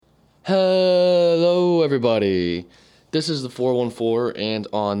Hello, everybody. This is the 414, and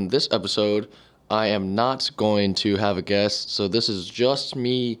on this episode, I am not going to have a guest, so this is just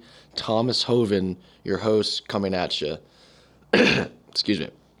me, Thomas Joven, your host, coming at you. Excuse me.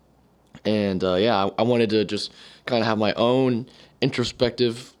 And I wanted to just kind of have my own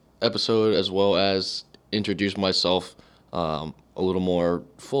introspective episode as well as introduce myself a little more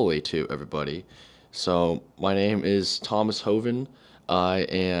fully to everybody. So, my name is Thomas Joven. I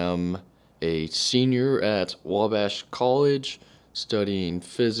am a senior at Wabash College studying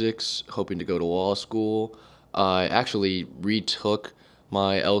physics, hoping to go to law school. I actually retook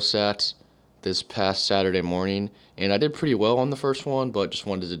my LSAT this past Saturday morning, and I did pretty well on the first one, but just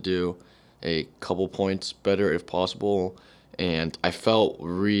wanted to do a couple points better if possible. And I felt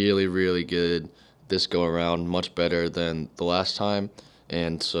really, really good this go around, much better than the last time.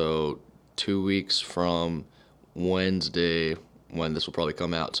 And so 2 weeks from Wednesday, when this will probably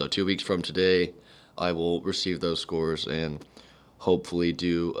come out, so 2 weeks from today, I will receive those scores and hopefully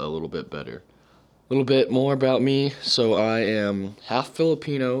do a little bit better. A little bit more about me. So I am half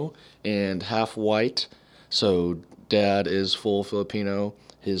Filipino and half white. So dad is full Filipino.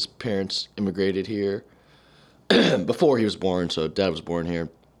 His parents immigrated here before he was born, so dad was born here.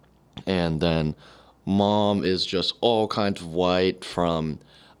 And then mom is just all kinds of white, from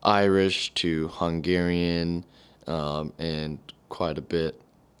Irish to Hungarian, and quite a bit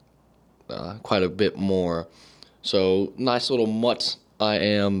more. So nice little mutt I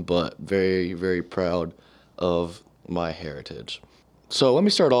am, but very, very proud of my heritage. So let me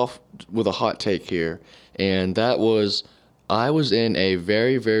start off with a hot take here, and that was I was in a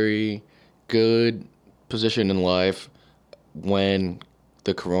very, very good position in life when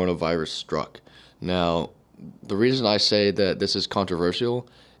the coronavirus struck. Now, the reason I say that this is controversial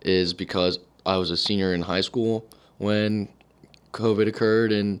is because I was a senior in high school when COVID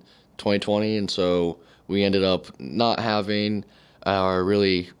occurred in 2020, and so we ended up not having our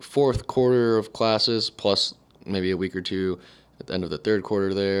really fourth quarter of classes, plus maybe a week or two at the end of the third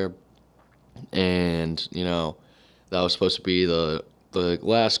quarter there. And, that was supposed to be the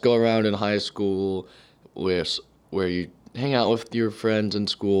last go around in high school where you hang out with your friends in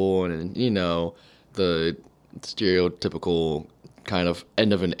school and, the stereotypical kind of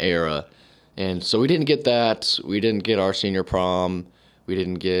end of an era. And so we didn't get that. We didn't get our senior prom. We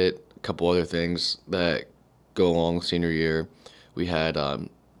didn't get a couple other things that go along with senior year. We had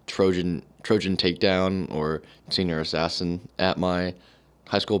Trojan Takedown, or Senior Assassin, at my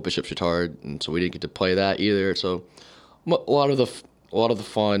high school, Bishop Chatard, and so we didn't get to play that either. So a lot of the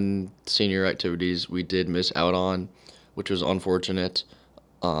fun senior activities we did miss out on, which was unfortunate.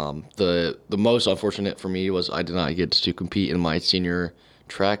 The most unfortunate for me was I did not get to compete in my senior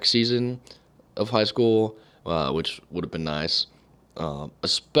track season of high school, which would have been nice,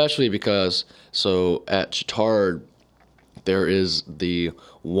 especially because so at Chatard there is the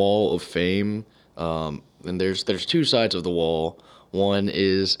Wall of Fame, and there's two sides of the wall. One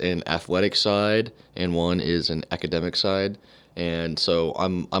is an athletic side, and one is an academic side. And so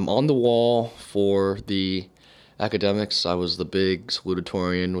I'm on the wall for the academics. I was the big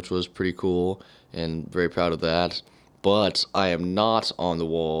salutatorian, which was pretty cool, and very proud of that. But I am not on the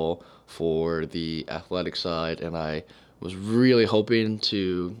wall for the athletic side, and I was really hoping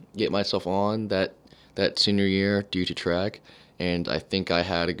to get myself on that senior year due to track, and I think I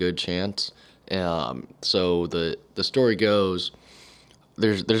had a good chance. So the story goes,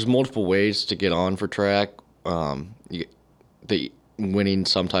 there's multiple ways to get on for track. The winning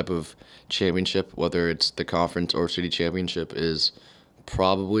some type of championship, whether it's the conference or city championship, is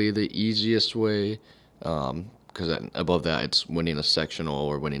probably the easiest way. Because above that, it's winning a sectional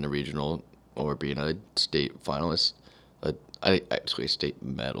or winning a regional or being a state finalist, actually a state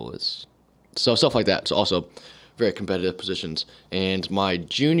medalist. So stuff like that. So also very competitive positions. And my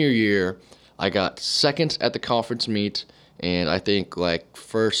junior year, I got second at the conference meet, and I think like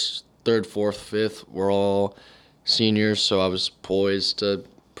first, third, fourth, fifth were all seniors, so I was poised to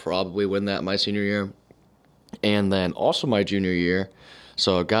probably win that my senior year. And then also my junior year,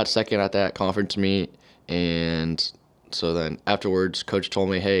 so I got second at that conference meet, and so then afterwards, coach told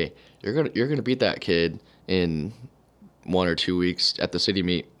me, "Hey, you're gonna beat that kid in 1 or 2 weeks at the city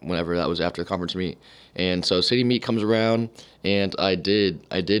meet," whenever that was after the conference meet. And so city meet comes around, and I did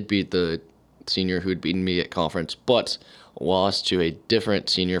beat the senior who'd beaten me at conference, but lost to a different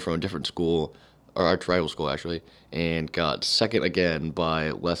senior from a different school, or our rival school actually, and got second again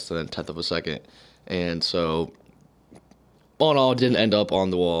by less than a tenth of a second. And so all in all, didn't end up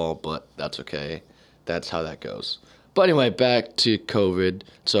on the wall, but that's okay. That's how that goes. But anyway, back to COVID.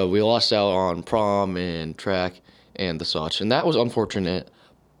 So we lost out on prom and track and the such, and that was unfortunate.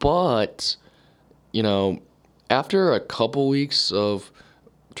 But, you know, after a couple weeks of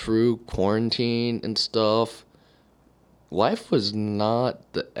true quarantine and stuff, life was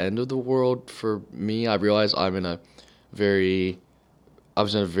not the end of the world for me. I realized very, I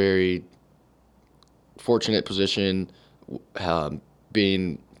was in a very fortunate position,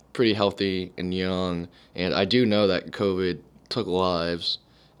 being pretty healthy and young. And I do know that COVID took lives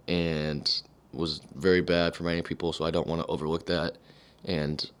and was very bad for many people, so I don't want to overlook that.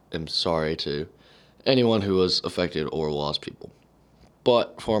 And am sorry to anyone who was affected or lost people.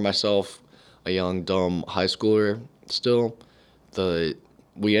 But for myself, a young, dumb high schooler still, the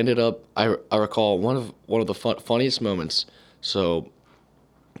we ended up. I recall one of the funniest moments. So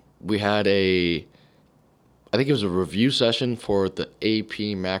we had I think it was a review session for the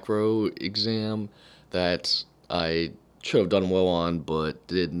AP macro exam that I should have done well on, but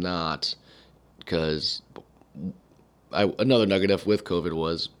did not because another negative with COVID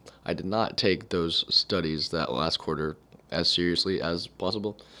was I did not take those studies that last quarter as seriously as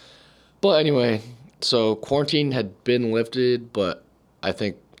possible. But anyway, so quarantine had been lifted, but I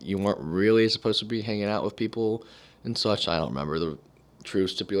think you weren't really supposed to be hanging out with people and such. I don't remember the true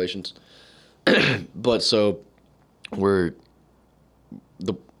stipulations. But so we're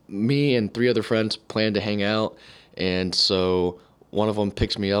the me and three other friends planned to hang out, and so one of them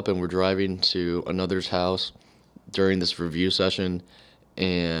picks me up, and we're driving to another's house during this review session,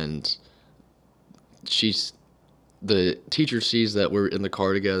 and she's the teacher sees that we're in the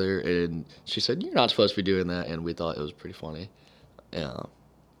car together, and she said, "You're not supposed to be doing that," and we thought it was pretty funny. Yeah,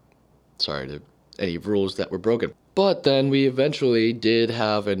 sorry to any rules that were broken. But then we eventually did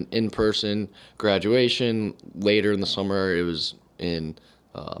have an in-person graduation later in the summer. It was in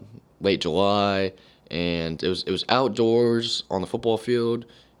late July, and it was outdoors on the football field,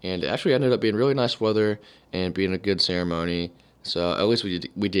 and it actually ended up being really nice weather and being a good ceremony. So at least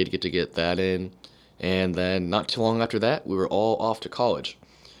we did get that in, and then not too long after that, we were all off to college.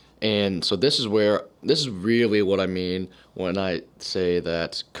 And so this is really what I mean when I say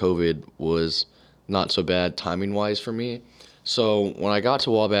that COVID was not so bad timing wise for me. So when I got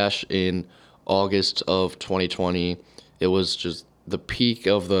to Wabash in August of 2020, it was just the peak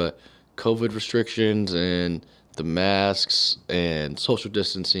of the COVID restrictions and the masks and social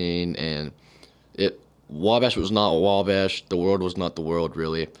distancing, and it Wabash was not Wabash. The world was not the world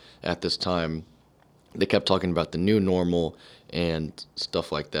really at this time. They kept talking about the new normal and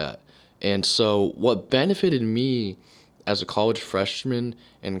stuff like that. And so what benefited me as a college freshman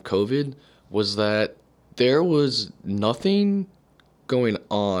in COVID was that there was nothing going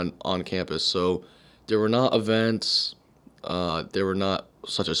on campus. So there were not events, there were not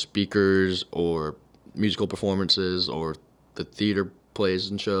such as speakers or musical performances or the theater plays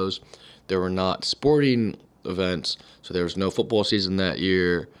and shows. There were not sporting events, so there was no football season that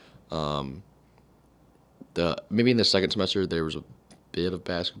year. Um, the maybe in the second semester there was a bit of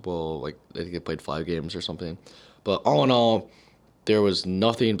basketball, like I think they played 5 games or something. But all in all, there was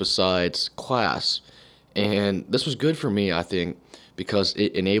nothing besides class. And this was good for me, I think, because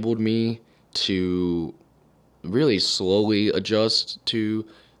it enabled me to really slowly adjust to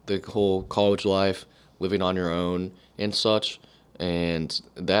the whole college life, living on your own and such. And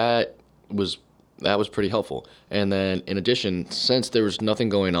was that was pretty helpful. And then in addition, since there was nothing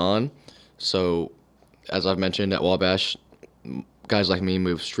going on, so as I've mentioned at Wabash, guys like me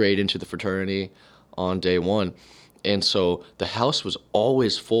moved straight into the fraternity on day one. And so the house was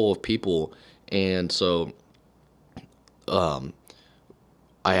always full of people. And so um,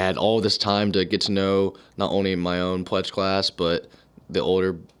 I had all this time to get to know not only my own pledge class, but the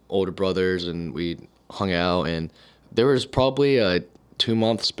older brothers, and we hung out. And there was probably a 2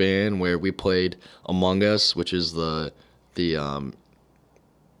 month span where we played Among Us, which is the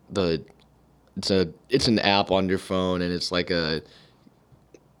it's an app on your phone, and it's like a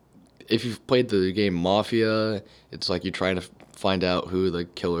if you've played the game Mafia, it's like you're trying to find out who the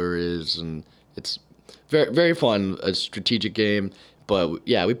killer is, and it's very very fun, a strategic game. But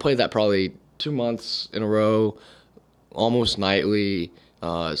yeah, we played that probably 2 months in a row, almost nightly.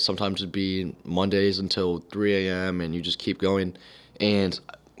 Sometimes it'd be Mondays until 3 a.m. and you just keep going, and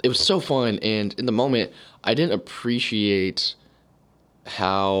it was so fun. And in the moment, I didn't appreciate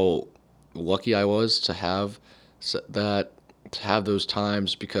how lucky I was to have that to have those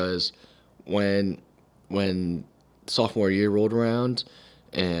times, because when sophomore year rolled around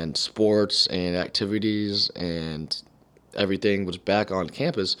and sports and activities and everything was back on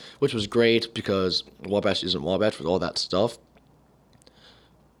campus, which was great because Wabash isn't Wabash with all that stuff.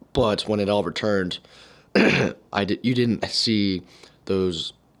 But when it all returned, you didn't see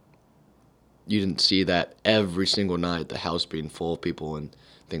those you didn't see that every single night, the house being full of people and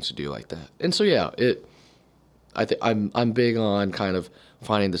things to do like that. And so yeah, I'm big on kind of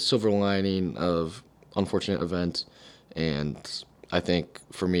finding the silver lining of unfortunate events, and I think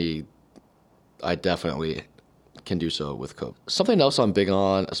for me, I definitely can do so with COVID. Something else I'm big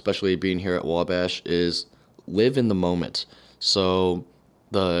on, especially being here at Wabash, is live in the moment. So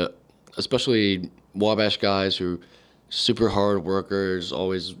the especially Wabash guys who super hard workers,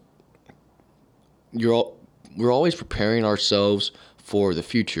 always you're all we're always preparing ourselves for the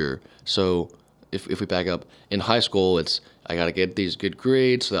future. So if we back up in high school, it's I got to get these good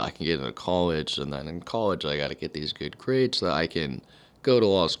grades so that I can get into college, and then in college I got to get these good grades so that I can go to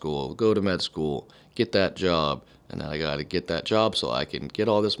law school, go to med school, get that job, and then I got to get that job so I can get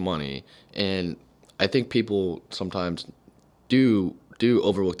all this money. And I think people sometimes do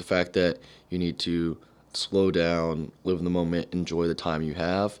overlook the fact that you need to slow down, live in the moment, enjoy the time you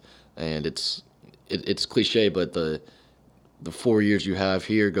have, and it's cliche, but the 4 years you have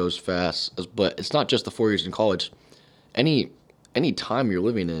here goes fast. But it's not just the 4 years in college. Any any time you're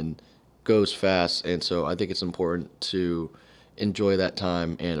living in goes fast, and so I think it's important to enjoy that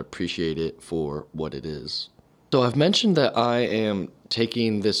time and appreciate it for what it is. So I've mentioned that I am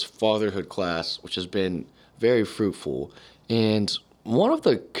taking this fatherhood class, which has been very fruitful. And one of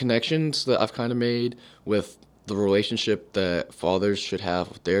the connections that I've kind of made with the relationship that fathers should have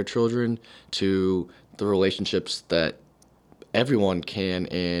with their children to the relationships that everyone can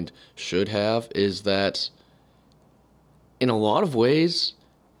and should have is that in a lot of ways,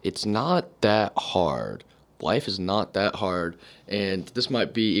 it's not that hard. Life is not that hard. And this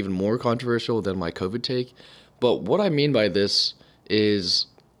might be even more controversial than my COVID take. But what I mean by this is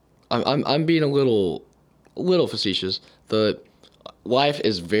I'm being a little facetious. The life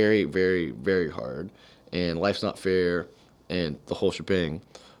is very, very, very hard, and life's not fair, and the whole shebang.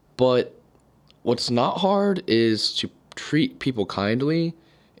 But what's not hard is to treat people kindly,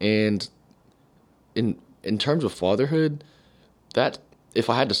 and in terms of fatherhood, that if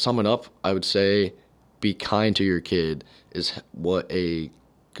I had to sum it up, I would say be kind to your kid is what a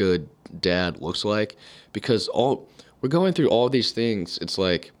good dad looks like, because all we're going through all these things. It's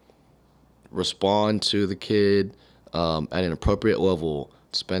like respond to the kid at an appropriate level,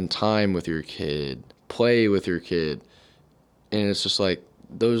 spend time with your kid, play with your kid, and it's just like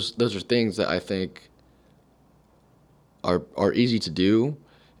those are things that I think are easy to do,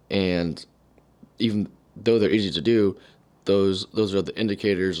 and even though they're easy to do, those are the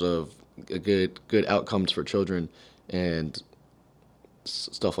indicators of a good outcomes for children and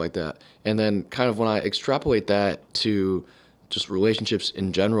stuff like that. And then kind of when I extrapolate that to just relationships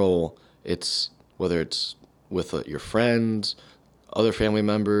in general, it's whether it's with your friends, other family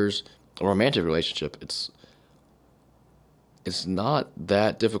members, a romantic relationship, it's not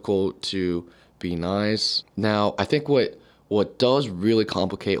that difficult to be nice. Now, I think what does really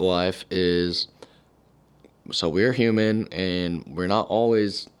complicate life is so we're human and we're not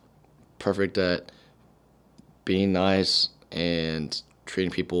always perfect at being nice and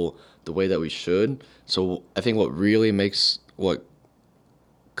treating people the way that we should. So I think what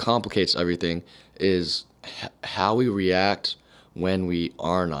complicates everything is how we react when we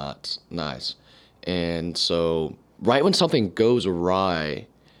are not nice. And so right when something goes awry,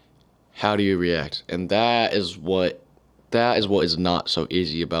 how do you react? And that is what is not so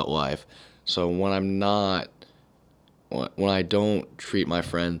easy about life. So when I don't treat my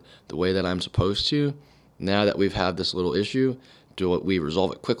friend the way that I'm supposed to, now that we've had this little issue, do we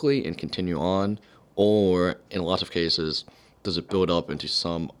resolve it quickly and continue on? Or in lots of cases, does it build up into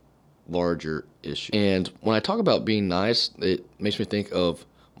some larger issue? And when I talk about being nice, it makes me think of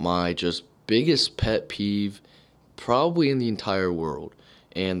my just biggest pet peeve probably in the entire world.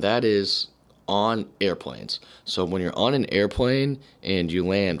 And that is on airplanes. So when you're on an airplane and you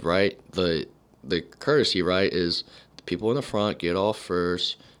land, right, the courtesy, right, is the people in the front get off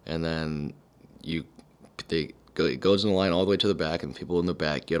first, and then it goes in the line all the way to the back, and the people in the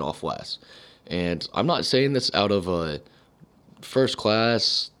back get off last. And I'm not saying this out of a first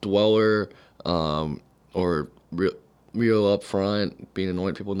class dweller or real up front being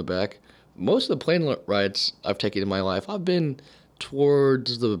annoying people in the back. Most of the plane rides I've taken in my life, I've been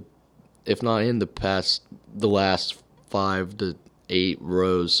towards if not in the last 5 to 8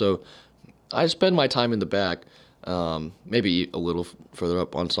 rows. So I spend my time in the back, maybe a little further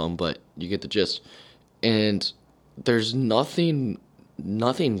up on some, but you get the gist. And there's nothing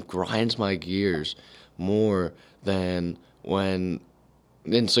grinds my gears more than when,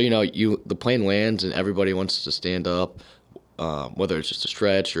 and so the plane lands and everybody wants to stand up, whether it's just a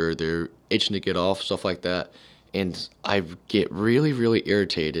stretch or they're itching to get off, stuff like that. And I get really, really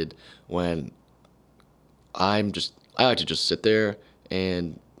irritated when I like to just sit there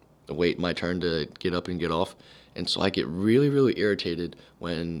and wait my turn to get up and get off. And so I get really, really irritated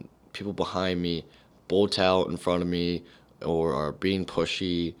when people behind me bolt out in front of me or are being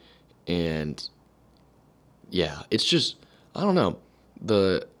pushy. And yeah, it's just, I don't know.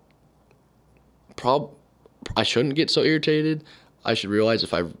 The prob I shouldn't get so irritated. I should realize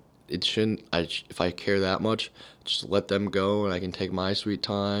if I care that much, just let them go and I can take my sweet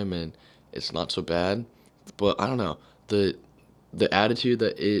time and it's not so bad. But I don't know. The attitude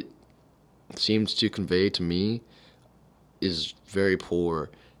that it seems to convey to me is very poor,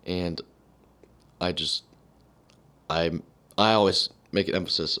 and I just I I always make an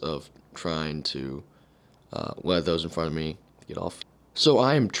emphasis of trying to let those in front of me get off. So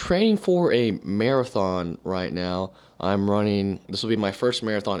I am training for a marathon right now. I'm running. This will be my first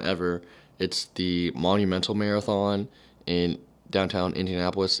marathon ever. It's the Monumental Marathon in downtown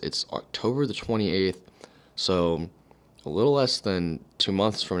Indianapolis. It's October the 28th. So a little less than 2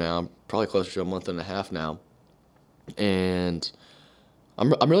 months from now, probably closer to a month and a half now. And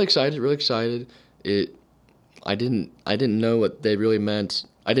I'm really excited, really excited. It I didn't know what they really meant.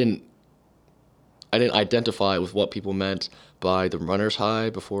 I didn't identify with what people meant by the runner's high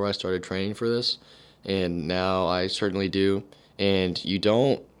before I started training for this, and now I certainly do. And you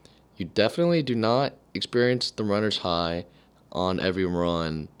definitely do not experience the runner's high on every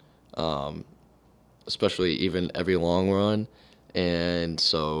run, um, especially even every long run. And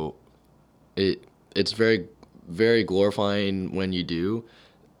so it it's very very glorifying when you do.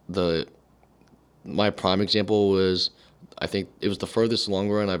 The My prime example was, I think it was the furthest long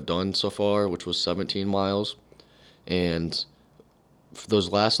run I've done so far, which was 17 miles. And for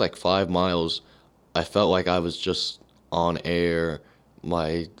those last like 5 miles, I felt like I was just on air.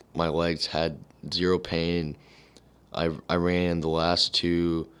 My legs had zero pain. I ran the last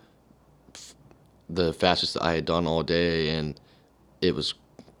two, the fastest I had done all day, and it was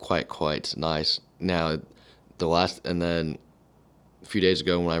quite nice. Now, and then a few days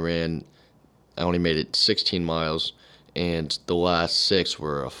ago when I ran, I only made it 16 miles, and the last six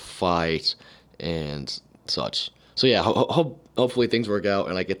were a fight and such. So yeah, hopefully things work out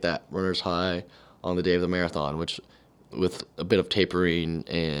and I get that runner's high on the day of the marathon, which with a bit of tapering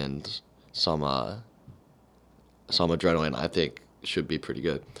and some adrenaline, I think should be pretty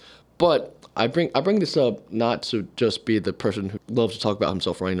good. But I bring this up not to just be the person who loves to talk about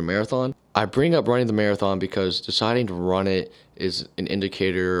himself running a marathon. I bring up running the marathon because deciding to run it is an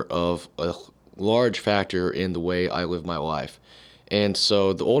indicator of a large factor in the way I live my life. And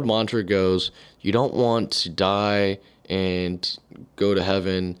so the old mantra goes, you don't want to die and go to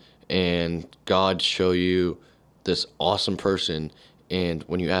heaven and God show you this awesome person. And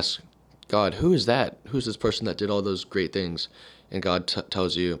when you ask God, who is that? Who's this person that did all those great things? And God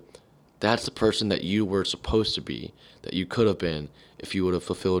tells you, that's the person that you were supposed to be, that you could have been if you would have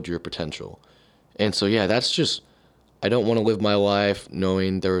fulfilled your potential. And so, yeah, that's just, I don't want to live my life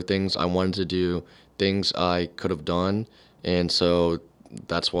knowing there were things I wanted to do, things I could have done. And so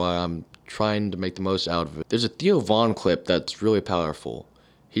that's why I'm trying to make the most out of it. There's a Theo Von clip that's really powerful.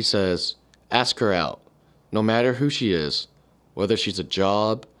 He says, ask her out, no matter who she is, whether she's a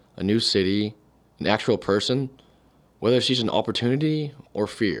job, a new city, an actual person, whether she's an opportunity or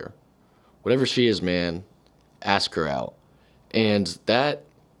fear. Whatever she is, man, ask her out. And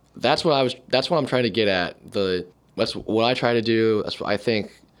that's what I'm trying to get at. That's what I try to do. That's what I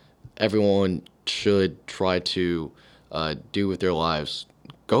think everyone should try to do with their lives.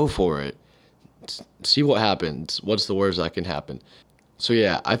 Go for it. See what happens. What's the worst that can happen? So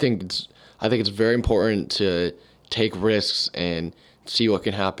yeah, I think it's very important to take risks and see what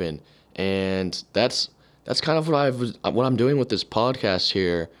can happen. And that's kind of what I'm doing with this podcast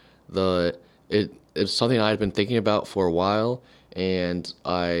here. It's something I'd been thinking about for a while, and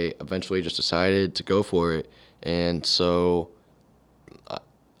I eventually just decided to go for it. And so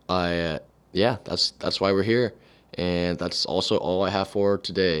yeah, that's why we're here, and that's also all I have for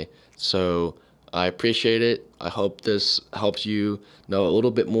today. So I appreciate it. I hope this helps you know a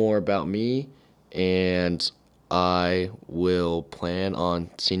little bit more about me, and I will plan on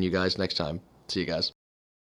seeing you guys next time. See you guys.